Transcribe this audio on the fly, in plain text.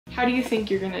How do you think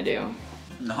you're gonna do?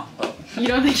 Not well. You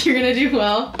don't think you're gonna do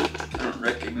well? I don't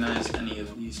recognize any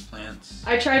of these plants.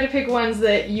 I tried to pick ones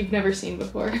that you've never seen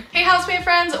before. Hey housemate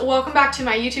friends, welcome back to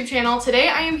my YouTube channel. Today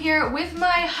I am here with my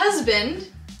husband.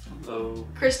 Hello.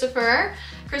 Christopher.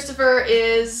 Christopher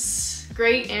is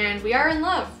great and we are in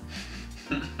love.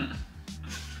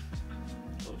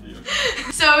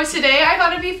 So today I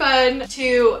thought it'd be fun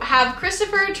to have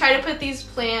Christopher try to put these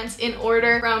plants in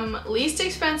order from least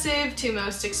expensive to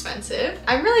most expensive.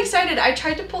 I'm really excited. I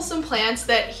tried to pull some plants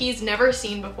that he's never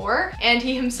seen before, and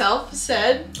he himself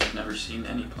said I've never seen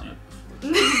any plant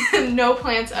before. no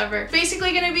plants ever.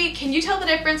 Basically gonna be, can you tell the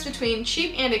difference between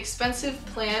cheap and expensive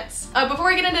plants? Before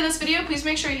we get into this video, please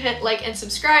make sure you hit like and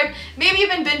subscribe. Maybe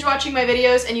you've been binge watching my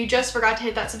videos and you just forgot to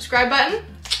hit that subscribe button.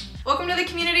 Welcome to the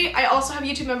community. I also have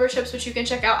YouTube memberships, which you can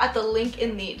check out at the link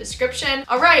in the description.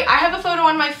 All right, I have a photo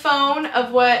on my phone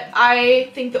of what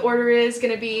I think the order is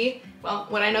gonna be. Well,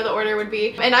 what I know the order would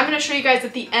be. And I'm gonna show you guys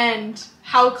at the end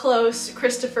how close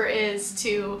Christopher is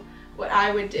to what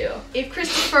I would do. If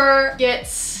Christopher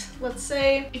gets, let's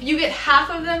say, if you get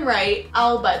half of them right,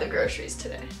 I'll buy the groceries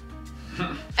today.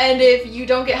 And if you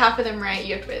don't get half of them right,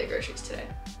 you have to buy the groceries today.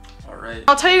 Alright.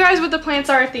 I'll tell you guys what the plants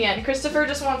are at the end. Christopher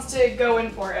just wants to go in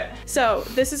for it. So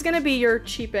this is gonna be your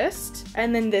cheapest,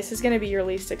 and then this is gonna be your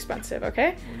least expensive,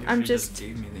 okay? Well, I'm you just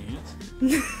gave me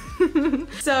the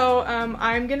answer. So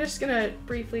I'm just gonna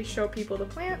briefly show people the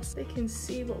plants. They can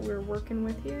see what we're working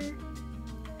with here.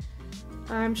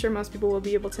 I'm sure most people will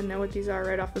be able to know what these are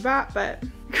right off the bat, but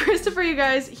Christopher, you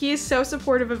guys, he is so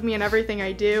supportive of me and everything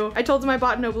I do. I told him I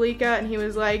bought an oblique and he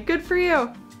was like, good for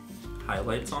you.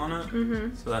 Highlights on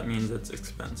it, so that means it's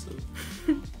expensive.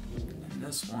 And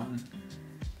this one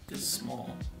is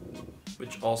small,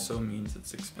 which also means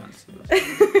it's expensive.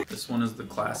 This one is the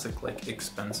classic, like,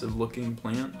 expensive looking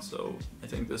plant, so I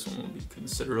think this one will be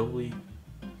considerably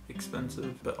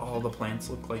expensive, but all the plants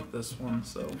look like this one,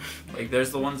 so like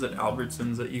there's the ones at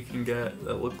Albertsons that you can get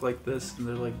that look like this and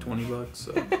they're like 20 bucks,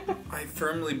 so I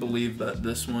firmly believe that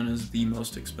this one is the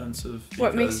most expensive.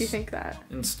 What makes you think that?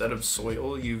 Instead of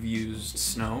soil, you've used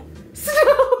snow.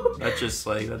 That's just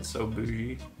like, that's so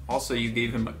bougie. Also, you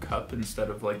gave him a cup instead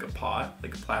of like a pot,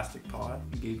 like a plastic pot.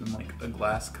 You gave him like a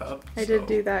glass cup. I did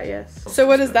do that, yes. So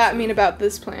what does that mean about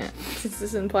this plant, since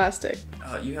it's in plastic?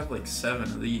 You have like 7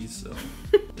 of these, so.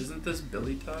 Isn't this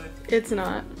Billy Tie? It's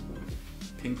not.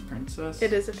 Pink Princess?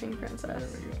 It is a pink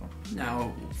princess. There we go.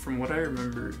 Now, from what I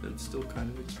remember, it's still kind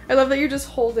of expensive. I love that you're just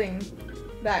holding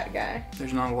that guy.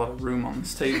 There's not a lot of room on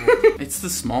this table. It's the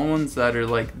small ones that are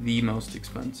like the most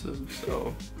expensive,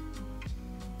 so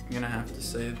I'm gonna have to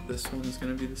say that this one is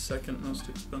gonna be the second most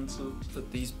expensive,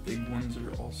 but these big ones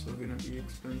are also gonna be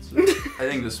expensive. I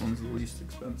think this one's the least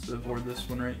expensive, or this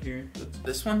one right here.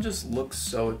 This one just looks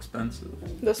so expensive.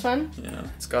 This one? Yeah,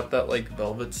 it's got that like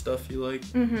velvet stuff you like.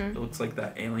 It looks like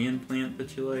that alien plant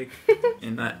that you like.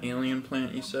 And that alien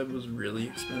plant you said was really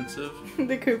expensive.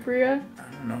 The Cupria?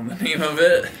 I don't know the name of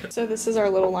it. So this is our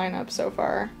little lineup so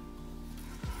far.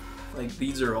 Like,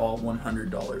 these are all $100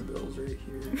 bills right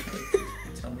here. Like,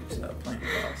 that's how much that plant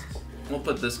costs. We'll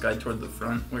put this guy toward the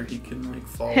front where he can like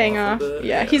fall Hang off off. a bit.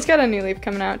 Yeah, he's got a new leaf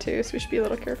coming out too, so we should be a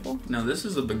little careful. No, this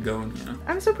is a begonia.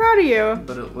 I'm so proud of you.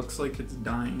 But it looks like it's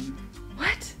dying.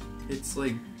 What? It's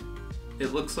like,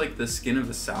 it looks like the skin of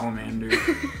a salamander.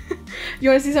 You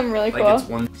want to see something really cool? Like it's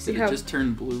one, See it how... just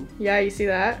turned blue. Yeah, you see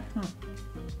that? Huh.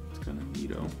 It's kind of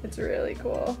neato. It's really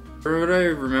cool. For what I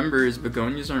remember is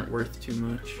begonias aren't worth too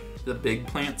much. The big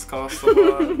plants cost a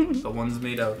lot. The ones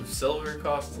made out of silver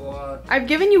cost a lot. I've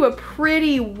given you a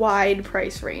pretty wide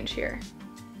price range here,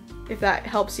 if that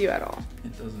helps you at all.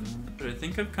 It doesn't. But I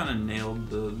think I've kind of nailed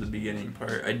the beginning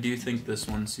part. I do think this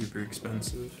one's super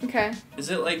expensive. Okay. Is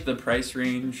it like the price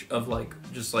range of like,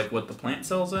 just like what the plant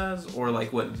sells as, or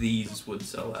like what these would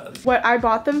sell as? What I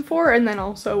bought them for, and then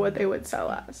also what they would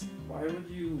sell as. Why would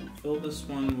you fill this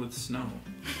one with snow?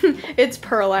 It's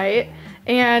perlite,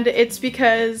 and it's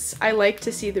because I like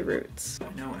to see the roots.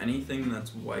 No, anything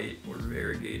that's white or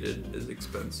variegated is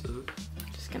expensive.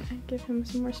 Just gonna give him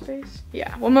some more space.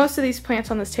 Yeah, well, most of these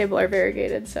plants on this table are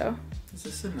variegated, so. Is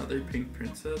this another pink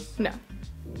princess? No.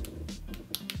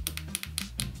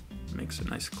 Makes a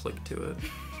nice click to it.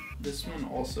 This one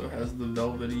also has the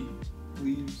velvety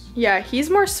leaves. Yeah, he's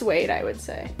more suede, I would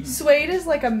say. Suede is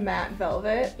like a matte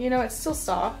velvet. You know, it's still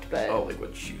soft, but... Oh, like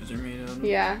what shoes are made of?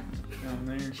 Yeah. Down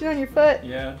there. She's on your foot.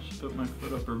 Yeah, she put my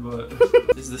foot up her butt.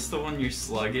 Is this the one your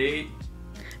slug ate?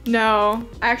 No,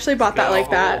 I actually bought that like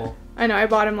that. hole. I know, I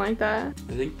bought him like that.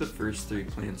 I think the first 3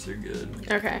 plants are good.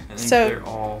 Okay, I think so they're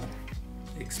all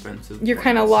expensive. You're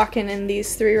kind of locking in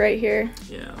these three right here.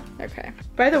 Yeah. Okay.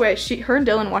 By the way, her and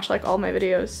Dylan watch like all my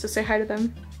videos, so say hi to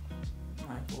them.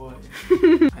 My boy.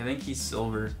 I think he's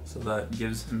silver, so that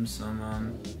gives him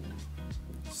some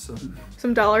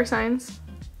dollar signs.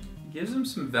 Gives him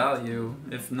some value,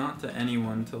 if not to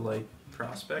anyone, to like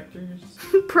prospectors.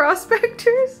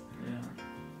 Prospectors? Yeah.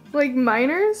 Like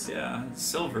miners? Yeah,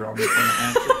 silver on the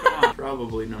plant. Come on.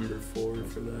 Probably number 4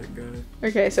 for that guy.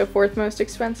 Okay, so 4th most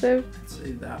expensive. I'd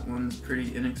say that one's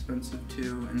pretty inexpensive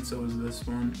too, and so is this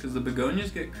one. Because the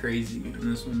begonias get crazy, and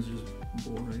this one's just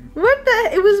boring. What the?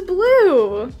 It was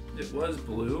blue! It was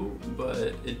blue,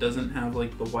 but it doesn't have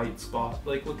like the white spot.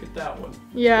 Like, look at that one.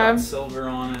 Yeah. Got silver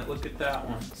on it. Look at that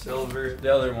one. Silver.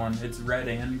 The other one, it's red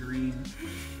and green.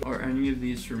 Are any of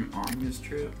these from Anya's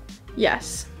trip?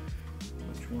 Yes.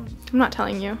 Which ones? I'm not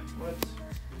telling you. What?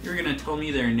 You're gonna tell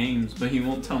me their names, but you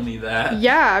won't tell me that.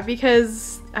 Yeah,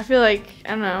 because I feel like, I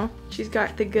don't know, she's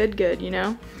got the good, you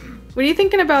know? What are you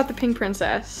thinking about the pink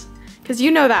princess? Because you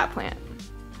know that plant.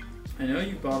 I know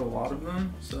you bought a lot of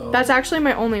them, so... That's actually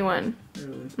my only one. Really?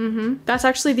 Mm-hmm. That's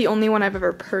actually the only one I've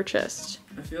ever purchased.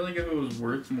 I feel like if it was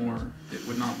worth more, it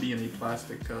would not be in a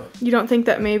plastic cup. You don't think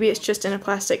that maybe it's just in a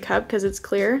plastic cup because it's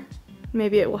clear?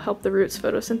 Maybe it will help the roots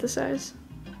photosynthesize?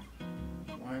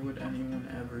 Why would anyone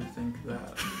ever think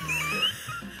that?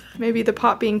 Maybe the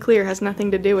pot being clear has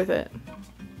nothing to do with it.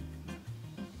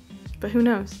 But who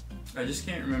knows? I just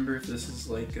can't remember if this is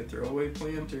like a throwaway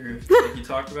plant or if like, you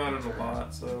talk about it a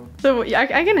lot, so... So yeah,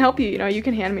 I can help you, you know, you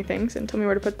can hand me things and tell me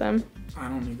where to put them. I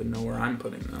don't even know where I'm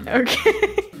putting them. Okay.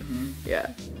 Mm-hmm.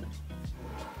 Yeah.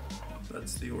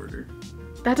 That's the order.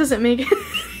 That doesn't make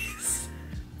sense.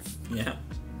 Yeah.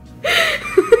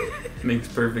 Makes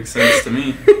perfect sense to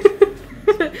me.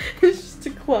 It's just a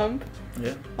clump.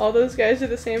 Yeah. All those guys are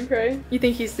the same price. You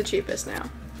think he's the cheapest now?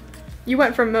 You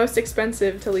went from most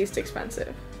expensive to least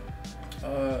expensive.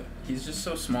 He's just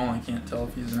so small I can't tell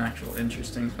if he's an actual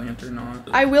interesting plant or not.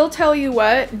 I will tell you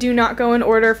what, do not go in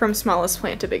order from smallest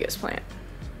plant to biggest plant.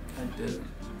 I didn't.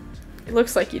 It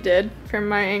looks like you did from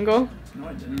my angle. No,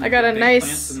 I didn't. I got a nice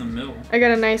plant's in the middle. I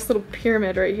got a nice little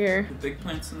pyramid right here. The big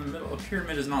plant's in the middle. A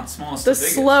pyramid is not smallest The to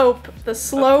biggest. slope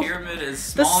A pyramid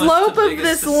is the smallest slope to of biggest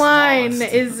this to line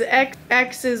smallest. is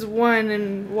x is 1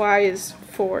 and y is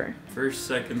 4. First,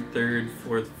 second, third,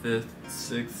 fourth, fifth,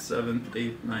 sixth, seventh,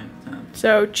 eighth, ninth, 10th.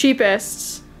 So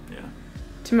cheapest Yeah.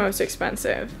 to most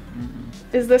expensive.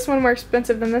 Mm-hmm. Is this one more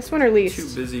expensive than this one or least?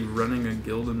 Too busy running a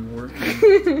guild and working.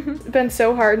 It's been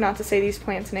so hard not to say these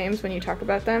plants' names when you talk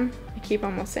about them. I keep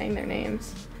almost saying their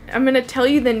names. I'm gonna tell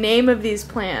you the name of these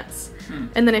plants,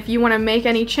 and then if you want to make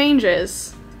any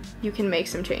changes, you can make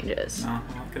some changes. Nah,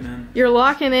 locking in. You're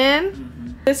locking in?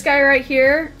 Mm-hmm. This guy right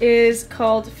here is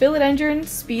called Philodendron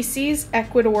species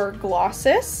Ecuador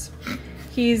glossus.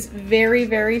 He's very,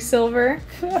 very silver.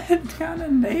 What kind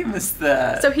of name is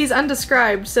that? So he's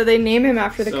undescribed, so they name him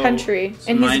after the country,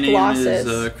 and he's glossus.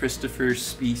 My name is Christopher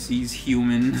Species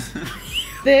Human.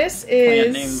 This is...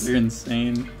 Plant names are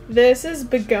insane. This is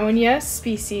Begonia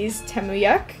species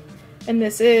Temuyuk, and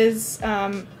this is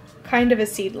kind of a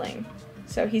seedling,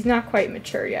 so he's not quite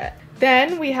mature yet.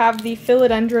 Then we have the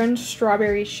Philodendron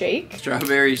strawberry shake.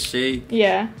 Strawberry shake.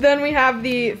 Yeah. Then we have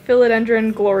the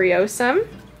Philodendron gloriosum,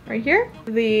 right here.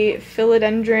 The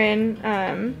Philodendron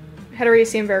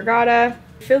Heteroecium variegata.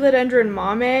 Philodendron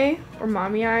mame, or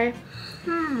mamii.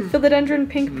 Philodendron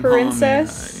pink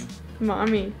princess.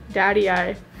 Mommy, daddy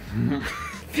eye.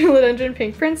 Philodendron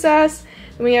pink princess.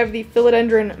 Then we have the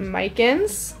Philodendron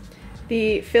micans.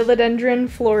 The Philodendron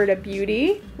Florida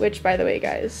beauty, which by the way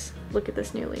guys, look at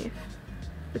this new leaf.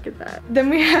 Look at that. Then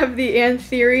we have the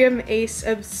Anthurium ace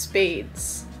of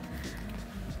spades.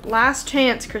 Last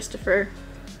chance, Christopher.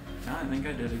 I think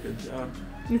I did a good job.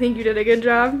 You think you did a good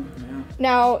job? Yeah.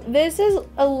 Now, this is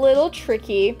a little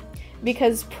tricky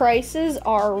because prices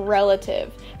are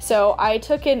relative. So I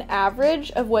took an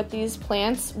average of what these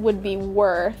plants would be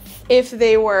worth if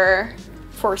they were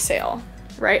for sale,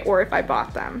 right? Or if I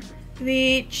bought them.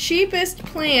 The cheapest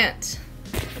plant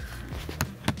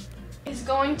is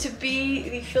going to be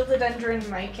the Philodendron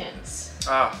micans.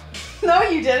 Ah. No,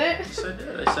 you didn't. Yes, I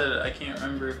did. I said I can't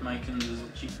remember if Micans is a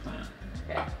cheap plant.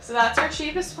 Okay, so that's our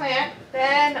cheapest plant.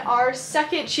 Then our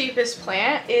second cheapest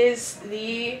plant is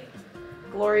the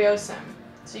gloriosum.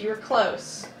 So you were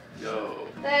close. Yo.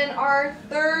 Then our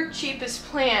third cheapest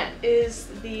plant is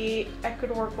the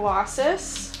Ecuador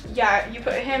glossus. Yeah, you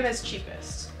put him as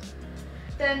cheapest.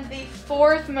 Then the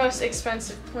fourth most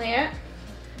expensive plant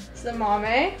is the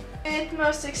mame. Fifth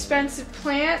most expensive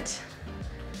plant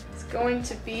is going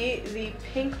to be the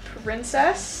pink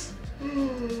princess.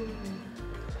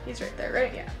 He's right there,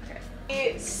 right? Yeah, okay.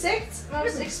 The 6th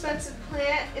most expensive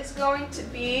plant is going to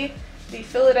be the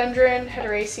Philodendron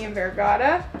Hederaceum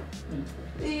variegata.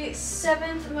 The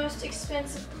 7th most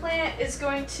expensive plant is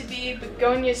going to be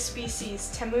Begonia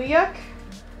species Temuyuk.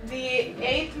 The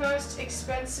 8th most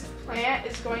expensive plant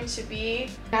is going to be,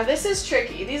 now this is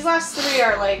tricky. These last 3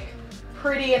 are like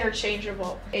pretty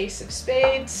interchangeable. Ace of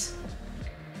Spades.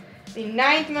 The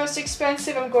 9th most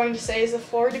expensive I'm going to say is the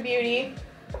Florida Beauty.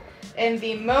 And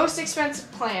the most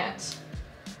expensive plant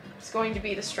is going to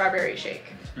be the Strawberry Shake.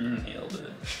 Nailed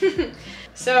it.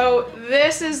 So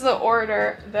this is the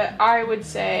order that I would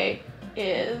say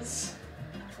is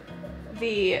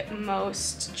the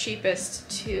most cheapest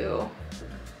to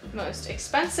most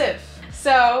expensive.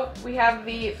 So we have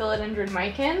the Philodendron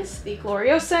micans, the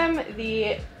Gloriosum,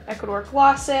 the Ecuador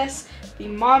glossus, the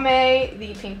Mame,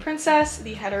 the Pink Princess,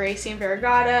 the Hederaceum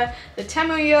variegata, the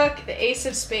Temuyuk, the Ace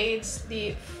of Spades,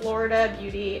 the Florida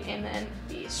Beauty, and then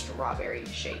the Strawberry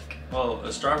Shake. Well,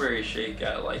 a strawberry shake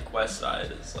at like West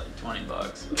Side is like 20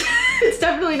 bucks. It's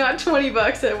definitely not 20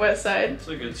 bucks at West Side. It's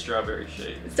a good strawberry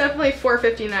shake. It's definitely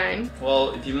 $4.59.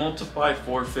 Well, if you multiply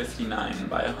 $4.59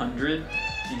 by 100,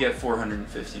 you get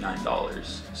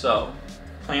 $459. So,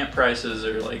 plant prices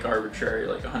are like arbitrary,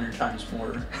 like 100 times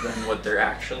more than what they're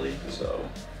actually. So,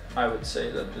 I would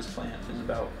say that this plant is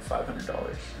about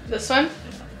 $500. This one?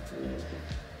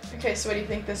 Yeah. Okay, so what do you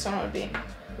think this one would be?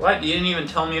 What? You didn't even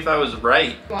tell me if I was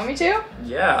right. You want me to?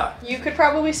 Yeah. You could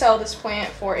probably sell this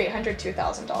plant for $800 to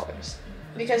 $1,000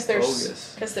 because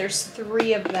there's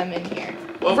 3 of them in here.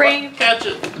 Well, catch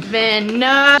it.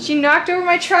 Raven, she knocked over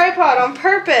my tripod on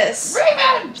purpose.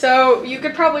 Raven. So you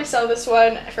could probably sell this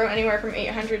one from anywhere from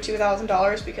 $800 to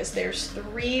 $1,000 because there's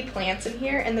 3 plants in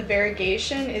here and the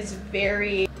variegation is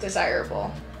very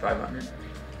desirable. 500.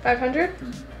 500?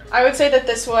 I would say that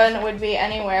this one would be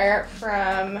anywhere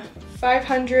from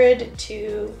 500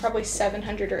 to probably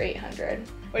 700 or 800.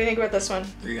 What do you think about this one?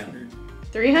 300.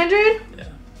 300? Yeah.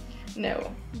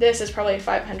 No. This is probably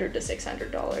 $500 to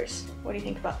 $600. What do you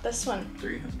think about this one?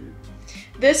 300.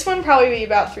 This one probably be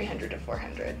about 300 to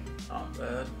 400. Not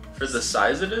bad. For the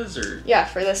size it is, or? Yeah,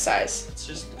 for this size. It's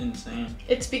just insane.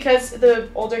 It's because the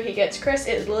older he gets, Chris,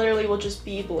 it literally will just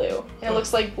be blue. And it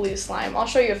looks like blue slime. I'll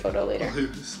show you a photo later.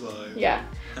 Blue slime. Yeah.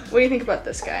 What do you think about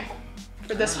this guy?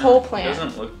 For this whole plant. It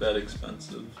doesn't look that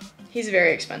expensive. He's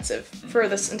very expensive for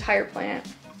this entire plant.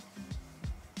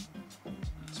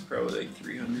 It's probably like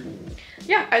 300.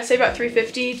 Yeah, I'd say about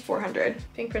 350, 400.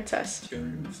 Pink Princess.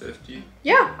 250.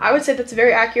 Yeah, I would say that's a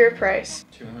very accurate price.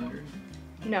 200.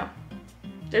 No.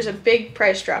 There's a big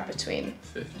price drop between.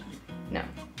 50. No.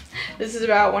 This is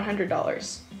about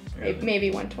 $100. Really?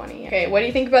 Maybe 120. Okay, what do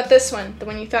you think about this one? The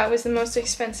one you thought was the most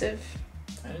expensive?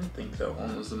 I didn't think that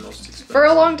one was the most expensive. For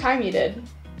a long time you did.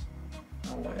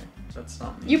 No way. That's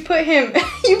not me. You put him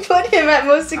at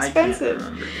most expensive. I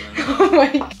can't remember doing that. Oh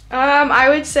my god. I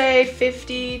would say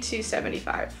 50 to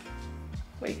 75.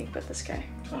 What do you think about this guy?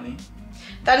 20.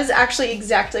 That is actually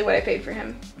exactly what I paid for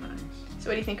him. Nice. So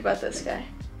what do you think about this guy?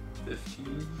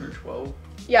 15 or 12.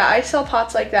 Yeah, I sell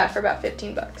pots like that for about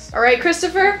 15 bucks. All right,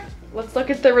 Christopher, let's look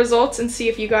at the results and see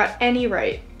if you got any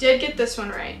right. Did get this one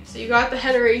right. So you got the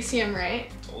Hederaceum right.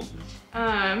 Told you.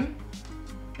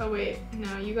 Oh wait,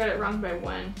 no, you got it wrong by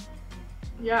 1.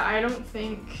 Yeah, I don't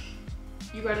think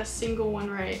you got a single one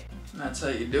right. That's how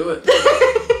you do it.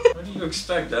 What do you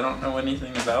expect? I don't know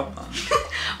anything about them.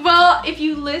 Well, if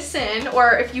you listen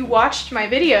or if you watched my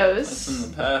videos. That's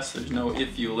in the past. There's no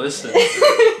if you listen.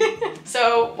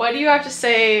 So what do you have to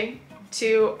say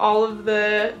to all of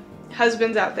the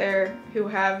husbands out there who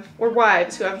have, or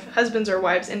wives who have husbands or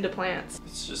wives into plants?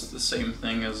 It's just the same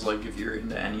thing as like if you're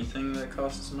into anything that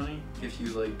costs money. If you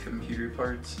like computer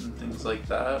parts and things like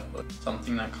that, like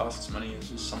something that costs money is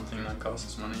just something that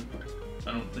costs money.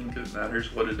 I don't think it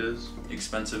matters what it is.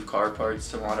 Expensive car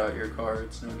parts to mod out your car,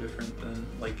 it's no different than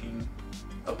liking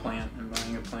a plant and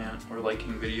buying a plant, or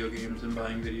liking video games and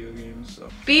buying video games. So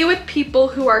be with people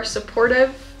who are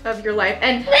supportive of your life.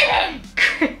 And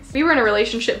we were in a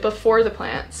relationship before the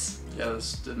plants. yeah,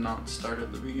 this did not start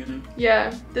at the beginning.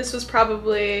 Yeah, this was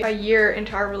probably a year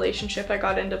into our relationship I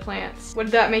got into plants. What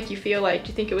did that make you feel like? Do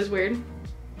you think it was weird?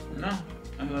 No,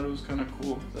 I thought it was kind of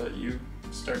cool that you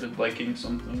started liking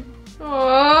something.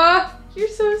 Aww, you're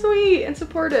so sweet and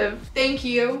supportive. Thank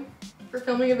you for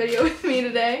filming a video with me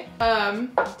today.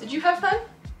 Did you have fun?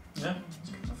 Yeah, it's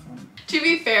kind of fun. To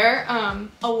be fair,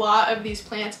 a lot of these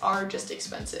plants are just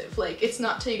expensive. Like, it's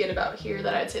not till you get about here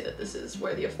that I'd say that this is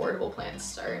where the affordable plants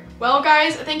start. Well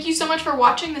guys, thank you so much for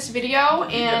watching this video.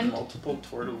 Did you and get multiple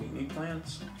tortellini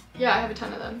plants? yeah, I have a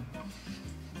ton of them.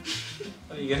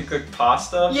 Are you gonna cook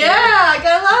pasta? Yeah, I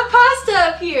got a lot of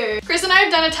pasta up here. Chris and I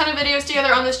have done a ton of videos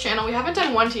together on this channel. We haven't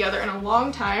done one together in a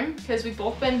long time because we've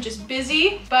both been just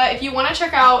busy. But if you want to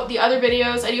check out the other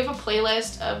videos, I do have a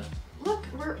playlist of, look,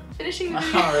 we're finishing the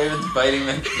video. Raven's biting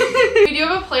me. We do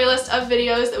have a playlist of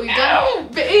videos that we've done.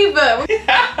 Babe,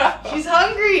 she's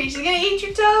hungry. She's gonna eat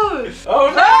your toes.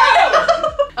 Oh no!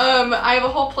 I have a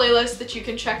whole playlist that you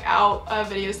can check out of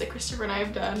videos that Christopher and I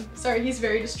have done. Sorry, he's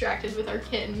very distracted with our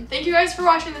kitten. Thank you guys for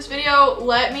watching this video.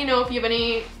 Let me know if you have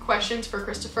any questions for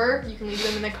Christopher. You can leave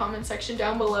them in the comment section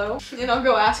down below, and I'll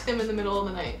go ask them in the middle of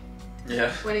the night.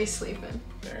 Yeah. When he's sleeping.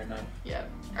 Fair enough. Yeah.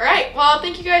 Alright, well,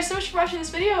 thank you guys so much for watching this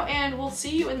video, and we'll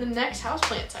see you in the next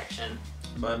houseplant section.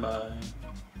 Bye-bye.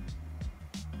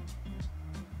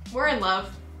 We're in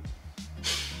love.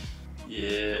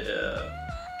 Yeah.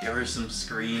 Give her some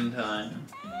screen time.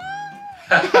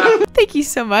 Thank you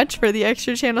so much for the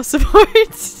extra channel support.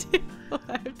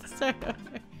 I have to start over.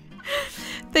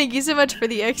 Thank you so much for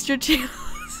the extra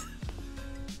channels.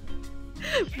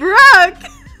 Brooke!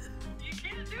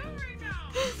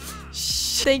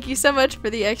 Thank you so much for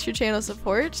the extra channel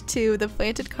support to the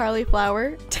Planted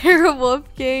Cauliflower, Terrible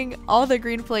Wolf King, All the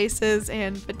Green Places,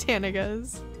 and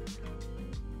Botanigas.